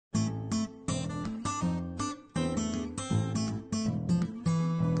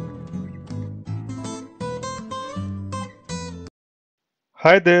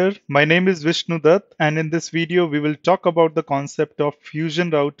Hi there, my name is Vishnu Dutt, and in this video we will talk about the concept of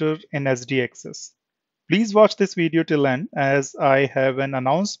fusion router in SD-Access. Please watch this video till end as I have an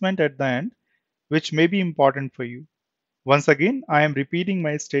announcement at the end which may be important for you. Once again, I am repeating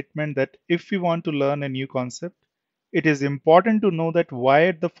my statement that if we want to learn a new concept, it is important to know that why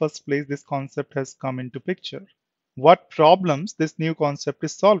at the first place this concept has come into picture, what problems this new concept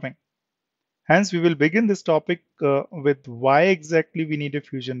is solving. Hence, we will begin this topic with why exactly we need a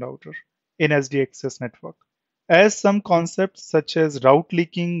fusion router in SD-Access network. As some concepts such as route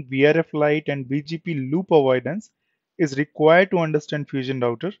leaking, VRF light, and BGP loop avoidance is required to understand fusion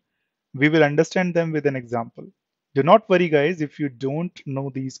router, we will understand them with an example. Do not worry guys if you don't know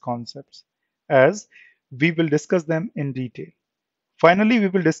these concepts, as we will discuss them in detail. Finally, we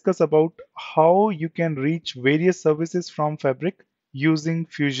will discuss about how you can reach various services from Fabric using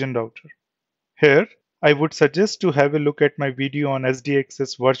fusion router. Here, I would suggest to have a look at my video on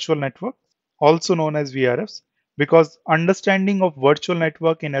SD-Access virtual network, also known as VRFs, because understanding of virtual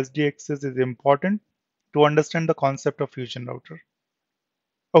network in SD-Access is important to understand the concept of fusion router.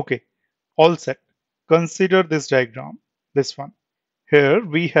 Okay, all set. Consider this diagram, this one. Here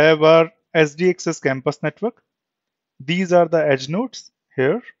we have our SD-Access campus network. These are the edge nodes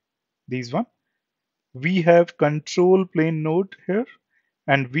here, these one. We have control plane node here,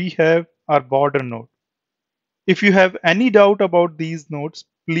 and we have our border node. If you have any doubt about these nodes,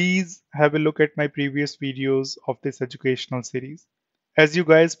 please have a look at my previous videos of this educational series. As you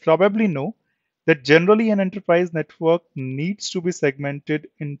guys probably know, that generally an enterprise network needs to be segmented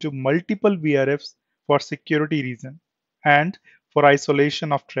into multiple VRFs for security reason and for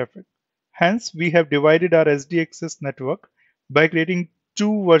isolation of traffic. Hence, we have divided our SD-Access network by creating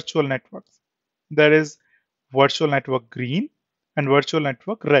two virtual networks. There is virtual network green and virtual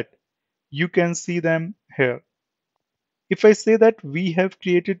network red. You can see them here. If I say that we have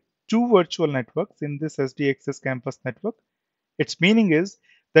created two virtual networks in this SD-Access campus network, its meaning is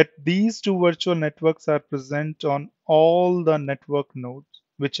that these two virtual networks are present on all the network nodes,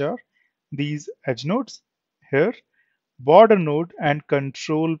 which are these edge nodes here, border node, and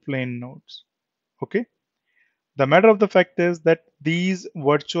control plane nodes. Okay. The matter of the fact is that these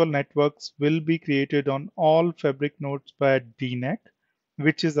virtual networks will be created on all fabric nodes by DNAC,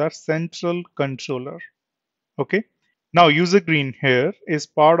 which is our central controller. Okay. Now user green here is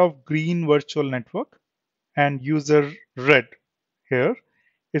part of green virtual network, and user red here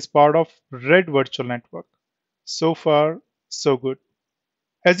is part of red virtual network. So far, so good.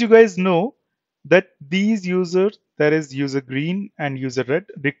 As you guys know that these users, that is user green and user red,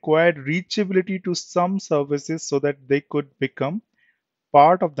 required reachability to some services so that they could become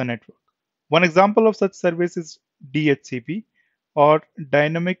part of the network. One example of such service is DHCP, or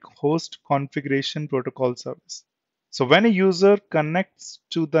Dynamic Host Configuration Protocol service. So when a user connects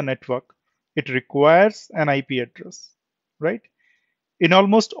to the network, it requires an IP address, right? In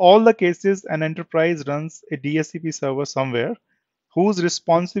almost all the cases, an enterprise runs a DHCP server somewhere whose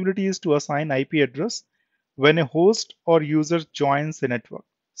responsibility is to assign IP address when a host or user joins a network.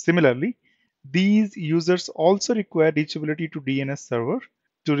 Similarly, these users also require reachability to DNS server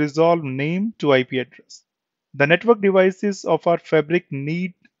to resolve name to IP address. The network devices of our fabric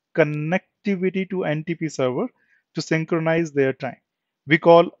need connectivity to NTP server to synchronize their time. We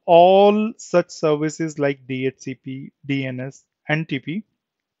call all such services like DHCP, DNS, NTP,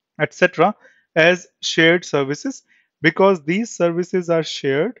 etc. as shared services because these services are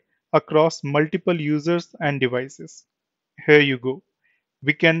shared across multiple users and devices. Here you go.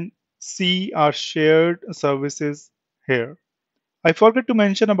 We can see our shared services here. I forgot to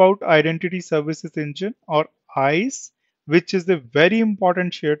mention about Identity Services Engine, or ICE, which is a very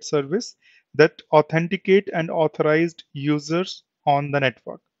important shared service that authenticate and authorized users on the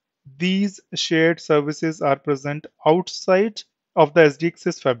network. These shared services are present outside of the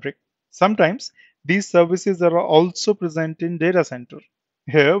SDX's fabric. Sometimes these services are also present in data center.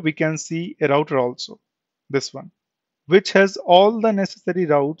 Here we can see a router also, this one, which has all the necessary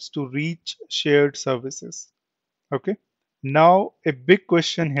routes to reach shared services. Okay. Now a big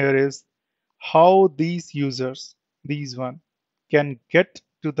question here is how these users, these one, can get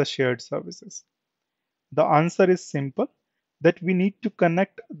to the shared services. The answer is simple, that we need to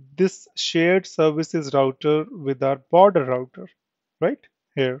connect this shared services router with our border router, right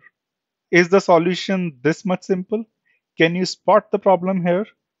here. Is the solution this much simple? Can you spot the problem here?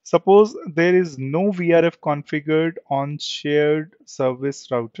 Suppose there is no VRF configured on shared service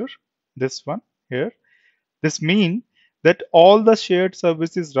router, this one here. This means that all the shared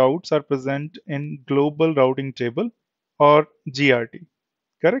services routes are present in global routing table, or GRT,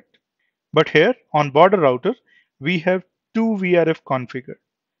 correct? But here on border router, we have two VRF configured,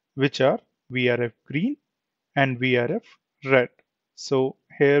 which are VRF green and VRF red. So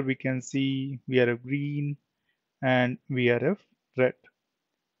here we can see VRF green and VRF red,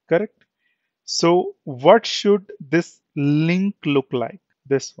 correct? So what should this link look like?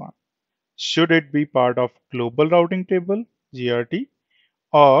 This one. Should it be part of global routing table, GRT,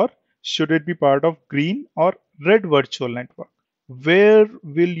 or should it be part of green or red virtual network? Where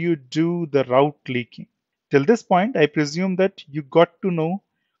will you do the route leaking? Till this point, I presume that you got to know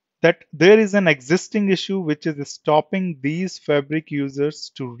that there is an existing issue which is stopping these fabric users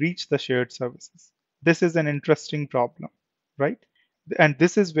to reach the shared services. This is an interesting problem, right? And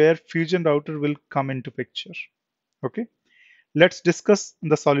this is where Fusion Router will come into picture. Okay, let's discuss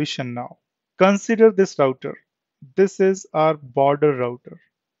the solution now. Consider this router. This is our border router.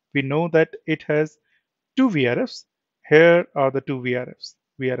 We know that it has two VRFs. Here are the two VRFs,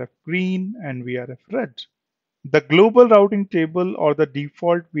 VRF green and VRF red. The global routing table or the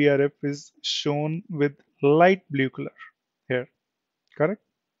default VRF is shown with light blue color here, correct?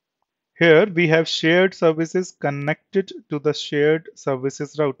 Here we have shared services connected to the shared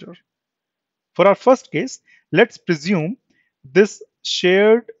services router. For our first case, let's presume this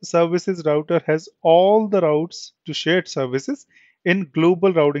shared services router has all the routes to shared services in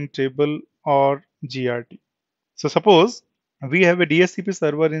global routing table or GRT. So suppose we have a DHCP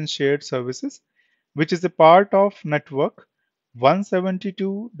server in shared services, which is a part of network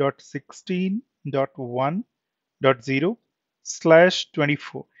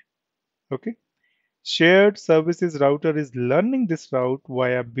 172.16.1.0/24. Okay. Shared services router is learning this route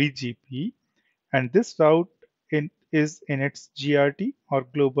via BGP, and this route is in its GRT or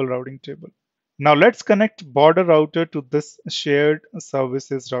global routing table. Now let's connect border router to this shared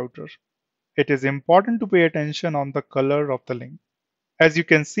services router. It is important to pay attention on the color of the link. As you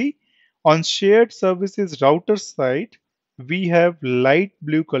can see, on shared services router side, we have light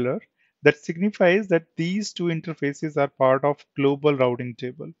blue color that signifies that these two interfaces are part of global routing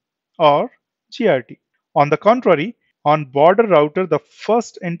table or GRT. On the contrary, on border router, the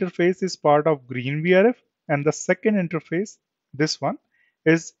first interface is part of green VRF and the second interface, this one,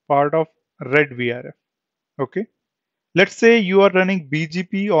 is part of red VRF. Okay. Let's say you are running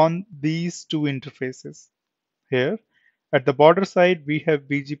BGP on these two interfaces. Here at the border side, we have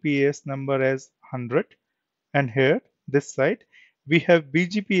BGP AS number as 100, and here this side we have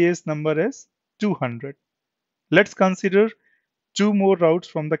BGP AS number as 200. Let's consider two more routes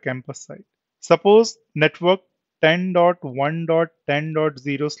from the campus side. Suppose network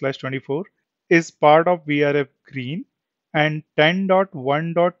 10.1.10.0/24 is part of VRF green and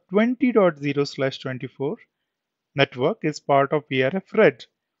 10.1.20.0/24 network is part of VRF red,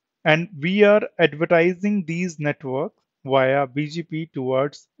 and we are advertising these networks via BGP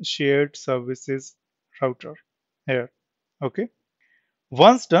towards shared services router here. Okay.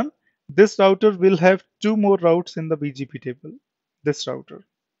 Once done, this router will have two more routes in the BGP table, this router.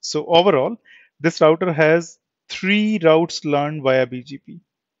 So overall, this router has three routes learned via BGP.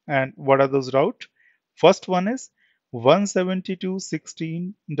 And what are those routes? First one is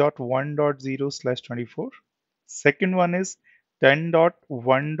 172.16.1.0/24. Second one is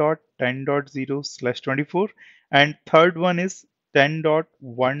 10.1.10.0/24. And third one is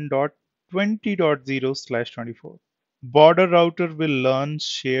 10.1.20.0/24. Border router will learn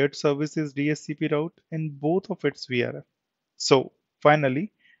shared services DHCP route in both of its VRF. So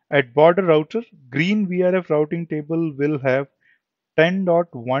finally, at border router, green VRF routing table will have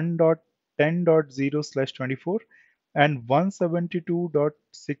 10.1.10.0/24 and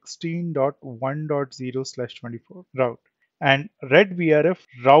 172.16.1.0/24 route. And red VRF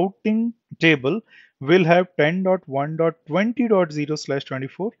routing table will have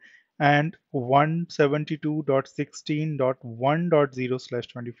 10.1.20.0/24 and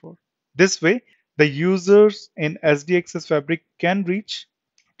 172.16.1.0/24. This way, the users in SD Access Fabric can reach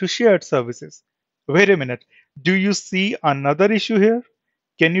to shared services. Wait a minute, do you see another issue here?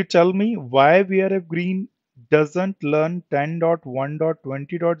 Can you tell me why VRF Green doesn't learn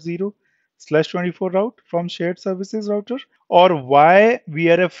 10.1.20.0/24 route from shared services router? Or why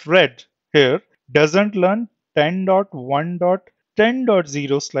VRF Red here doesn't learn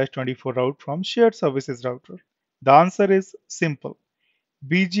 10.1.10.0/24 route from shared services router? The answer is simple.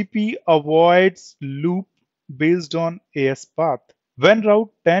 BGP avoids loop based on AS path. When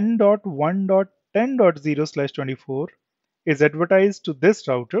route 10.1.10.0/24 is advertised to this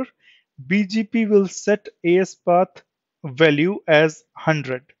router, BGP will set AS path value as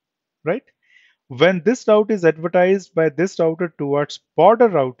 100, right? When this route is advertised by this router towards border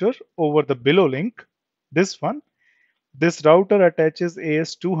router over the below link, this one, this router attaches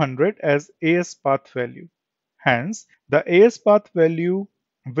AS 200 as AS path value. Hence, the AS path value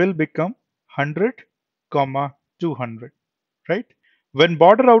will become 100, 200, right? When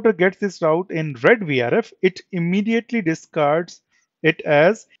border router gets this route in red VRF, it immediately discards it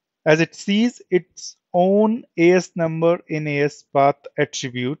as it sees its own AS number in AS path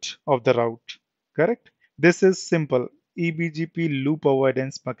attribute of the route. Correct? This is simple eBGP loop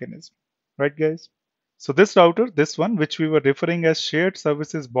avoidance mechanism. Right, guys? So this router, this one, which we were referring as shared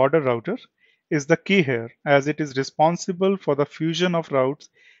services border router, is the key here as it is responsible for the fusion of routes.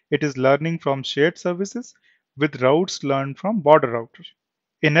 It is learning from shared services with routes learned from border router.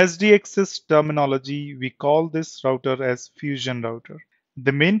 In SDX's terminology, we call this router as fusion router.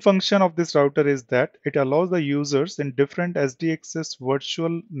 The main function of this router is that it allows the users in different SDX's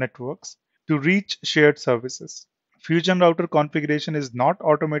virtual networks to reach shared services. Fusion router configuration is not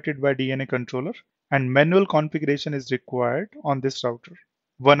automated by DNA controller and manual configuration is required on this router.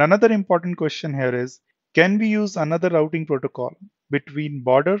 One another important question here is, can we use another routing protocol between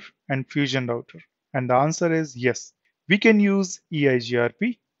border and fusion router? And the answer is yes. We can use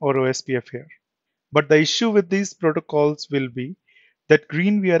EIGRP or OSPF here. But the issue with these protocols will be that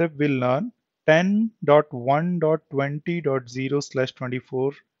green VRF will learn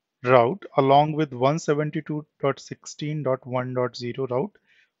 10.1.20.0/24 route along with 172.16.1.0 route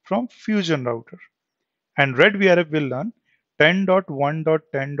from fusion router. And red VRF will learn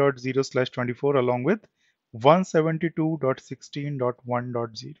 10.1.10.0/24 along with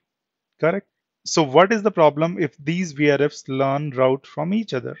 172.16.1.0. Correct? So what is the problem if these VRFs learn route from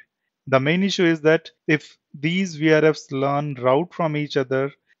each other? The main issue is that if these VRFs learn route from each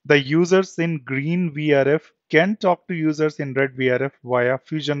other, the users in green VRF can talk to users in red VRF via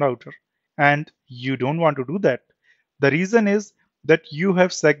fusion router. And you don't want to do that. The reason is that you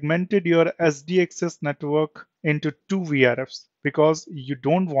have segmented your SDXS network into two VRFs because you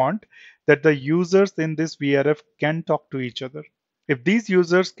don't want that the users in this VRF can talk to each other. If these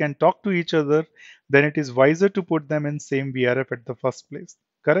users can talk to each other, then it is wiser to put them in same VRF at the first place.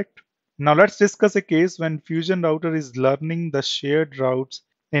 Correct? Now let's discuss a case when Fusion Router is learning the shared routes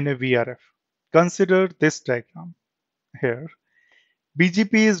in a VRF. Consider this diagram here.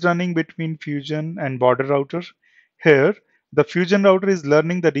 BGP is running between Fusion and border router. Here, the Fusion router is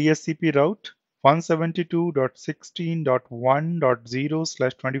learning the DSCP route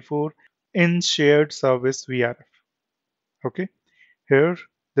 172.16.1.0/24 in shared service VRF. Okay, here,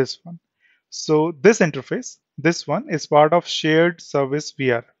 this one. So this interface, this one is part of shared service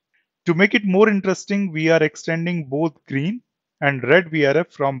VRF. To make it more interesting, we are extending both green and red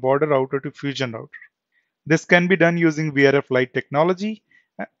VRF from border router to Fusion router. This can be done using VRF Lite technology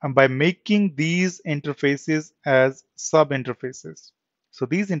by making these interfaces as sub-interfaces. So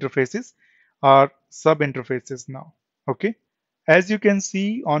these interfaces are sub-interfaces now. Okay. As you can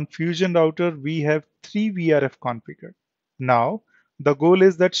see on Fusion router, we have three VRF configured. Now, the goal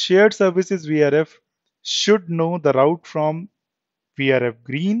is that shared services VRF should know the route from VRF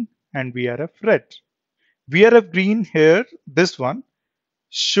green and VRF red. VRF green here, this one,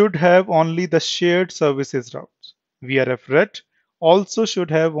 should have only the shared services routes. VRF red also should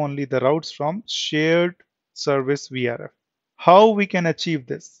have only the routes from shared service VRF. How we can achieve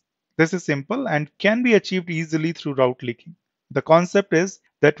this? This is simple and can be achieved easily through route leaking. The concept is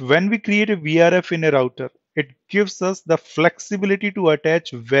that when we create a VRF in a router, it gives us the flexibility to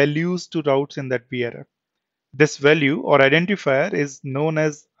attach values to routes in that VRF. This value or identifier is known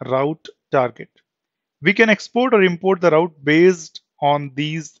as route target. We can export or import the route based on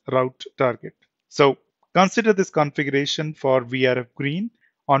these route target. So consider this configuration for VRF green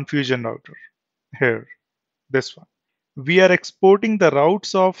on Fusion router. Here, this one. We are exporting the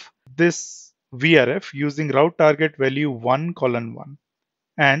routes of this VRF using route target value 1:1.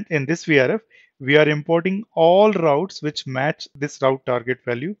 And in this VRF, we are importing all routes which match this route target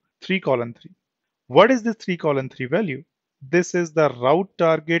value 3:3. What is this 3:3 value? This is the route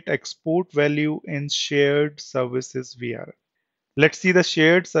target export value in shared services VRF. Let's see the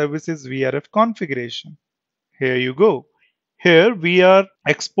shared services VRF configuration. Here you go. Here we are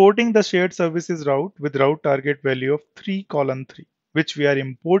exporting the shared services route with route target value of 3:3, which we are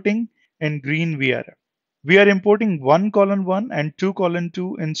importing in green VRF. We are importing 1:1 and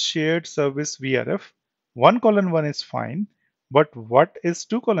 2:2 in shared service VRF. 1:1 is fine, but what is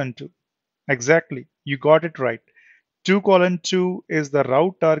 2:2? Exactly, you got it right. 2:2 is the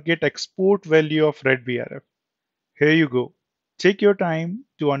route target export value of red VRF. Here you go. Take your time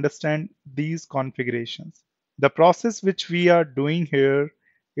to understand these configurations. The process which we are doing here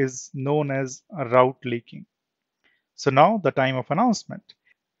is known as route leaking. So now the time of announcement.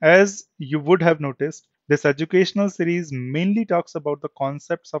 As you would have noticed, this educational series mainly talks about the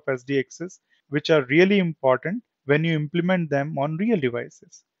concepts of SDXs which are really important when you implement them on real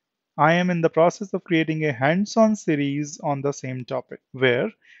devices. I am in the process of creating a hands-on series on the same topic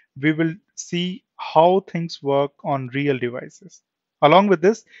where we will see how things work on real devices. Along with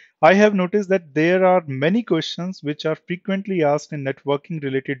this, I have noticed that there are many questions which are frequently asked in networking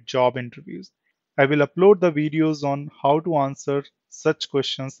related job interviews. I will upload the videos on how to answer such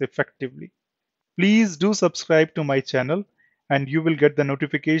questions effectively. Please do subscribe to my channel and you will get the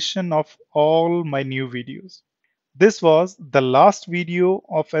notification of all my new videos. This was the last video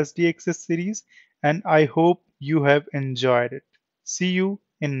of SD Access series and I hope you have enjoyed it. See you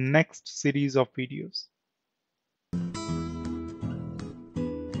in next series of videos.